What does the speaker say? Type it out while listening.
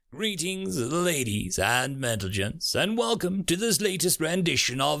Greetings, ladies and gentlemen, and welcome to this latest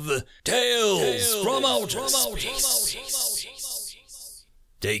rendition of Tales from Outer Space.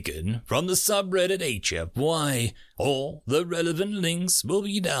 Taken from the subreddit HFY. All the relevant links will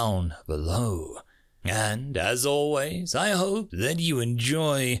be down below. And as always, I hope that you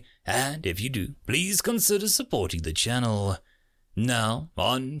enjoy, and if you do, please consider supporting the channel. Now,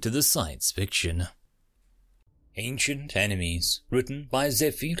 on to the science fiction. Ancient Enemies, written by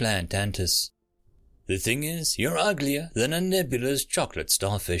Zephy Lantantis. The thing is, you're uglier than a nebulous chocolate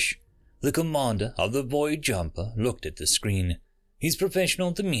starfish. The commander of the Void Jumper looked at the screen. His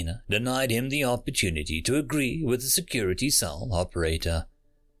professional demeanor denied him the opportunity to agree with the security cell operator.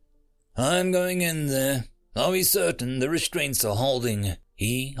 I'm going in there. Are we certain the restraints are holding?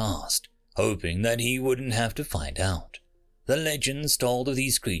 He asked, hoping that he wouldn't have to find out. The legends told of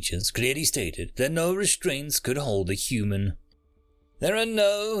these creatures clearly stated that no restraints could hold a human. There are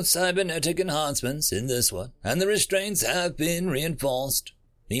no cybernetic enhancements in this one, and the restraints have been reinforced.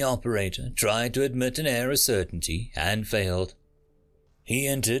 The operator tried to admit an air of certainty and failed. He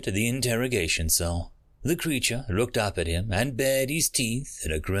entered the interrogation cell. The creature looked up at him and bared his teeth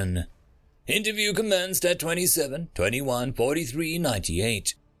in a grin. Interview commenced at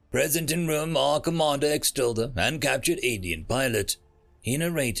 27/21/43/98. Present in room are Commander Extilda and captured alien pilot. He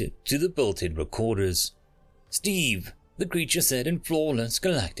narrated to the built-in recorders. Steve, the creature said in flawless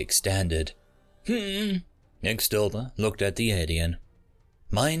galactic standard. Extilda looked at the alien.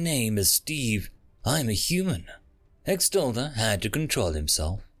 My name is Steve. I'm a human. Extilda had to control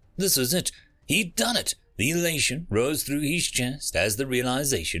himself. This was it. He'd done it. The elation rose through his chest as the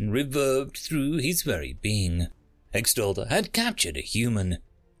realization reverbed through his very being. Extilda had captured a human.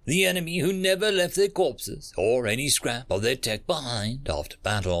 The enemy who never left their corpses or any scrap of their tech behind after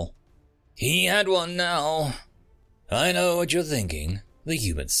battle. He had one now. I know what you're thinking, the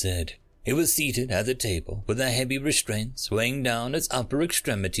human said. It was seated at the table with a heavy restraint weighing down its upper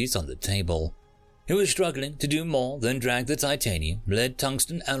extremities on the table. It was struggling to do more than drag the titanium, lead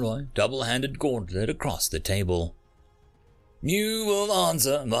tungsten alloy, double-handed gauntlet across the table. You will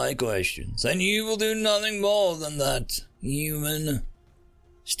answer my questions, and you will do nothing more than that, human.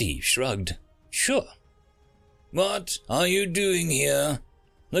 Steve shrugged. Sure. What are you doing here?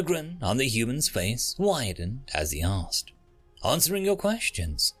 The grin on the human's face widened as he asked. Answering your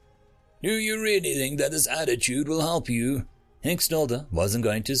questions. Do you really think that this attitude will help you? Extilda wasn't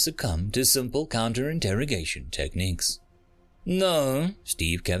going to succumb to simple counter-interrogation techniques. No,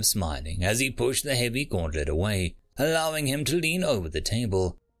 Steve kept smiling as he pushed the heavy gauntlet away, allowing him to lean over the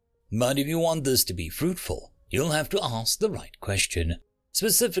table. But if you want this to be fruitful, you'll have to ask the right question.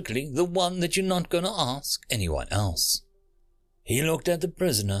 Specifically, the one that you're not going to ask anyone else. He looked at the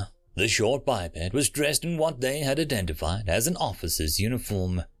prisoner. The short biped was dressed in what they had identified as an officer's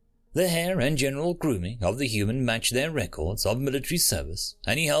uniform. The hair and general grooming of the human matched their records of military service,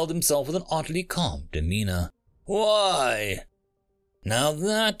 and he held himself with an oddly calm demeanor. Why? Now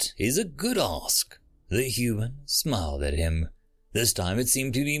that is a good ask. The human smiled at him. This time it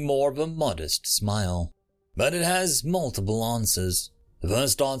seemed to be more of a modest smile. But it has multiple answers. The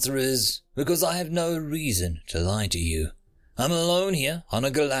first answer is, because I have no reason to lie to you. I'm alone here on a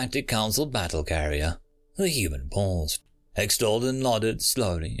Galactic Council battle carrier. The human paused. Extilda nodded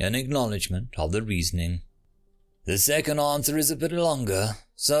slowly in acknowledgement of the reasoning. The second answer is a bit longer,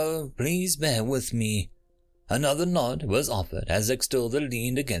 so please bear with me. Another nod was offered as Extilda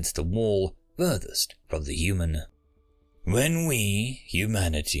leaned against the wall, furthest from the human. When we,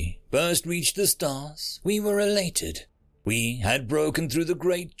 humanity, first reached the stars, we were elated. We had broken through the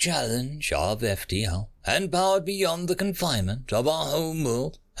great challenge of FTL and powered beyond the confinement of our home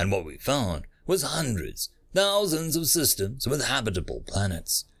world, and what we found was hundreds, thousands of systems with habitable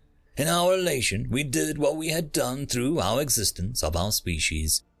planets. In our elation, we did what we had done through our existence of our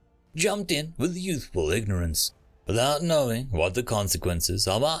species, jumped in with youthful ignorance, without knowing what the consequences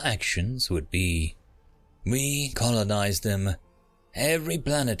of our actions would be. We colonized them, every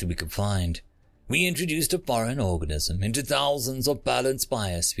planet we could find. We introduced a foreign organism into thousands of balanced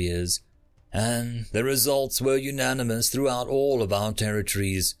biospheres, and the results were unanimous throughout all of our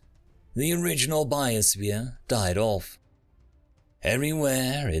territories. The original biosphere died off.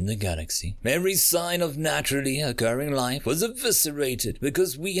 Everywhere in the galaxy, every sign of naturally occurring life was eviscerated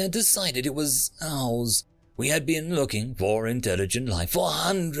because we had decided it was ours. We had been looking for intelligent life for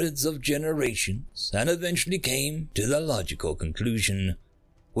hundreds of generations and eventually came to the logical conclusion.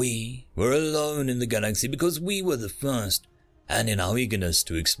 We were alone in the galaxy because we were the first, and in our eagerness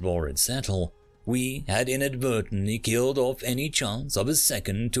to explore and settle, we had inadvertently killed off any chance of a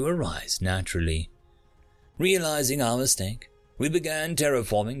second to arise naturally. Realizing our mistake, we began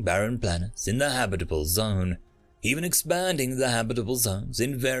terraforming barren planets in the habitable zone, even expanding the habitable zones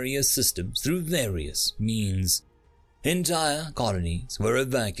in various systems through various means. Entire colonies were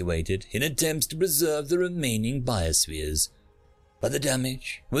evacuated in attempts to preserve the remaining biospheres, but the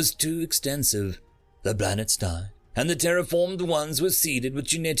damage was too extensive. The planets died, and the terraformed ones were seeded with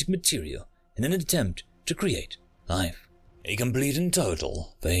genetic material in an attempt to create life. A complete and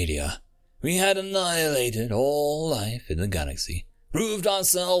total failure. We had annihilated all life in the galaxy, proved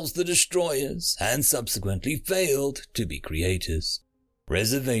ourselves the destroyers, and subsequently failed to be creators.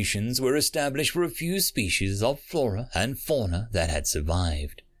 Reservations were established for a few species of flora and fauna that had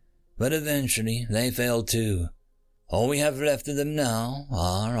survived, but eventually they failed too. All we have left of them now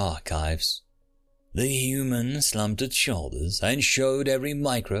are archives. The human slumped its shoulders and showed every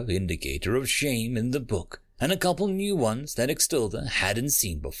micro-indicator of shame in the book, and a couple new ones that Extilda hadn't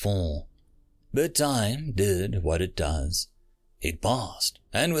seen before. But time did what it does. It passed,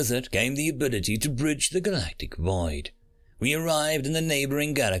 and with it came the ability to bridge the galactic void. We arrived in the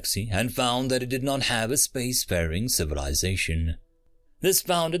neighboring galaxy and found that it did not have a spacefaring civilization. This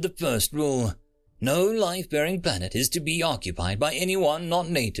founded the first rule. No life-bearing planet is to be occupied by anyone not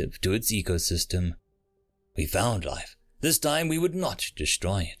native to its ecosystem. We found life. This time we would not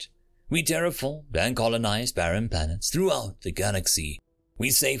destroy it. We terraformed and colonized barren planets throughout the galaxy. We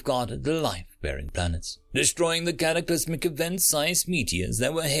safeguarded the life-bearing planets, destroying the cataclysmic event-sized meteors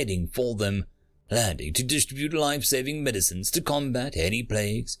that were heading for them, landing to distribute life-saving medicines to combat any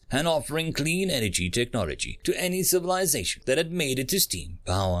plagues, and offering clean energy technology to any civilization that had made it to steam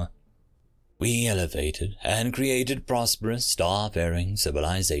power. We elevated and created prosperous star-faring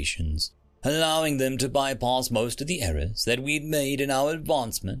civilizations, allowing them to bypass most of the errors that we'd made in our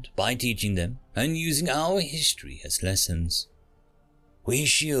advancement by teaching them and using our history as lessons. We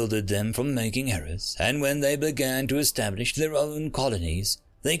shielded them from making errors, and when they began to establish their own colonies,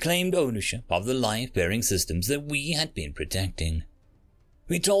 they claimed ownership of the life-bearing systems that we had been protecting.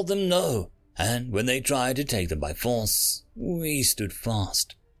 We told them no, and when they tried to take them by force, we stood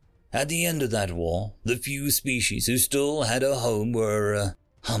fast. At the end of that war, the few species who still had a home were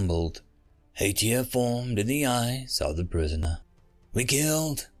humbled. A tear formed in the eyes of the prisoner. We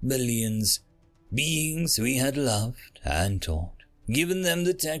killed billions, beings we had loved and taught, given them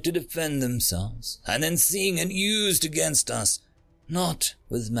the tech to defend themselves, and then seeing it used against us, not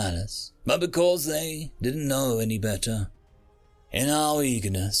with malice, but because they didn't know any better. In our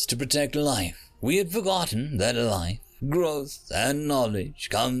eagerness to protect life, we had forgotten that life, growth, and knowledge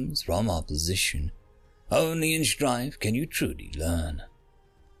comes from opposition. Only in strife can you truly learn.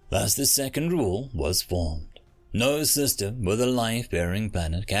 Thus the second rule was formed. No system with a life-bearing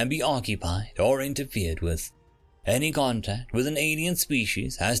planet can be occupied or interfered with. Any contact with an alien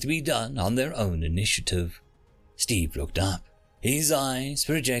species has to be done on their own initiative. Steve looked up. His eyes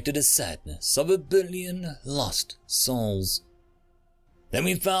projected a sadness of 1 billion lost souls. Then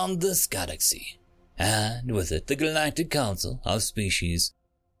we found this galaxy, and with it the Galactic Council of Species.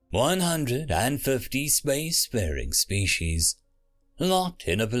 150 space-faring species, locked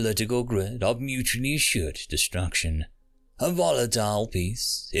in a political grid of mutually assured destruction. A volatile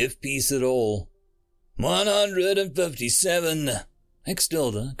peace, if peace at all. 157,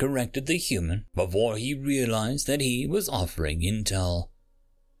 Extilda corrected the human before he realized that he was offering intel.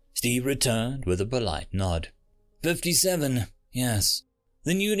 Steve returned with a polite nod. 57, yes.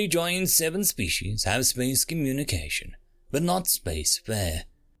 The newly joined 7 species have space communication, but not space fare.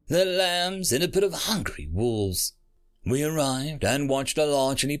 They're lambs in a pit of hungry wolves. We arrived and watched a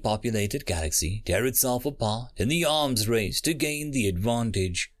largely populated galaxy tear itself apart in the arms race to gain the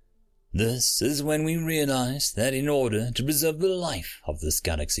advantage. This is when we realized that in order to preserve the life of this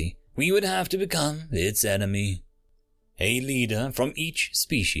galaxy, we would have to become its enemy. A leader from each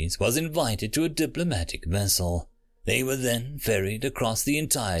species was invited to a diplomatic vessel. They were then ferried across the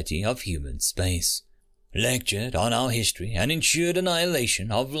entirety of human space, lectured on our history, and ensured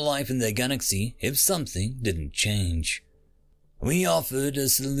annihilation of life in their galaxy if something didn't change. We offered a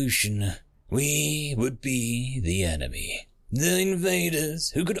solution. We would be the enemy. The invaders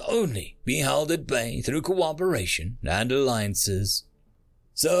who could only be held at bay through cooperation and alliances.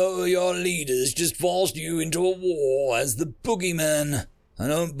 So your leaders just forced you into a war as the boogeyman. I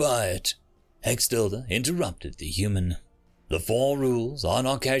don't buy it. Extilda interrupted the human. The 4 rules are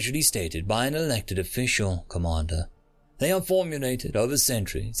not casually stated by an elected official, Commander. They are formulated over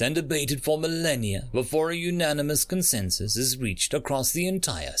centuries and debated for millennia before a unanimous consensus is reached across the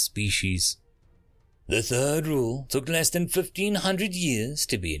entire species. The 3rd rule took less than 1,500 years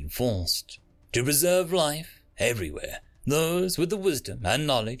to be enforced. To preserve life everywhere, those with the wisdom and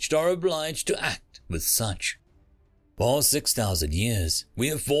knowledge are obliged to act with such. For 6,000 years, we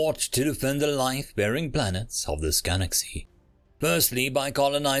have fought to defend the life-bearing planets of this galaxy. Firstly, by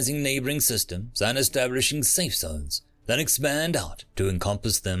colonizing neighboring systems and establishing safe zones that expand out to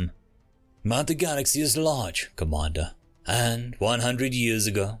encompass them. But the galaxy is large, Commander, and 100 years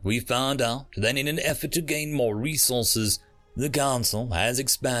ago we found out that in an effort to gain more resources, the Council has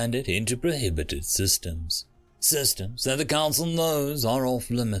expanded into prohibited systems. Systems that the Council knows are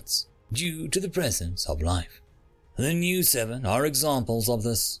off-limits due to the presence of life. The New Seven are examples of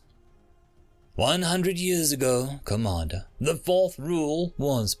this. 100 years ago, Commander, the fourth rule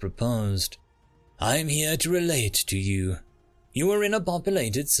was proposed. I am here to relate to you. You are in a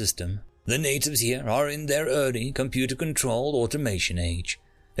populated system. The natives here are in their early computer-controlled automation age.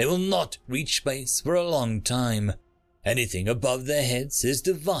 They will not reach space for a long time. Anything above their heads is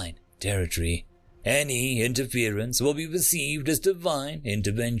divine territory. Any interference will be perceived as divine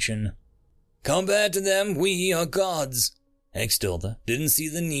intervention. Compared to them, we are gods. Extilda didn't see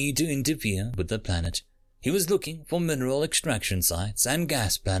the need to interfere with the planet. He was looking for mineral extraction sites and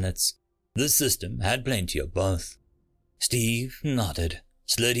gas planets. The system had plenty of both. Steve nodded,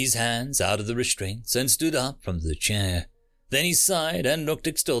 slid his hands out of the restraints, and stood up from the chair. Then he sighed and looked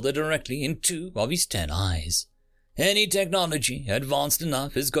Extilda directly in 2 of his 10 eyes. Any technology advanced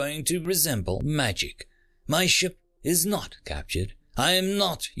enough is going to resemble magic. My ship is not captured. I am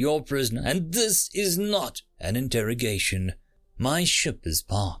not your prisoner, and this is not an interrogation. My ship is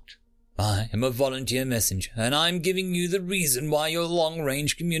parked. I am a volunteer messenger, and I'm giving you the reason why your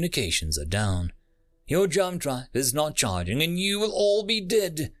long-range communications are down. Your jump drive is not charging, and you will all be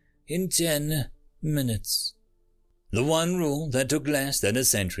dead in 10 minutes. The one rule that took less than a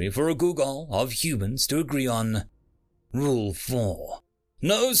century for a Google of humans to agree on. Rule 4.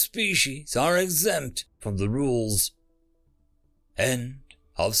 No species are exempt from the rules. End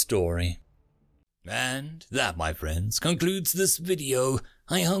of story. And that, my friends, concludes this video.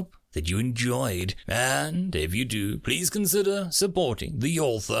 I hope that you enjoyed, and if you do, please consider supporting the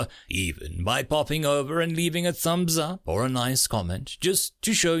author, even by popping over and leaving a thumbs up or a nice comment, just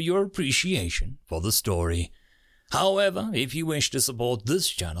to show your appreciation for the story. However, if you wish to support this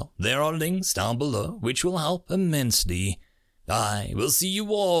channel, there are links down below which will help immensely. I will see you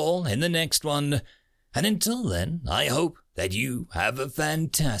all in the next one, and until then, I hope that you have a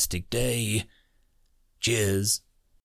fantastic day. Cheers.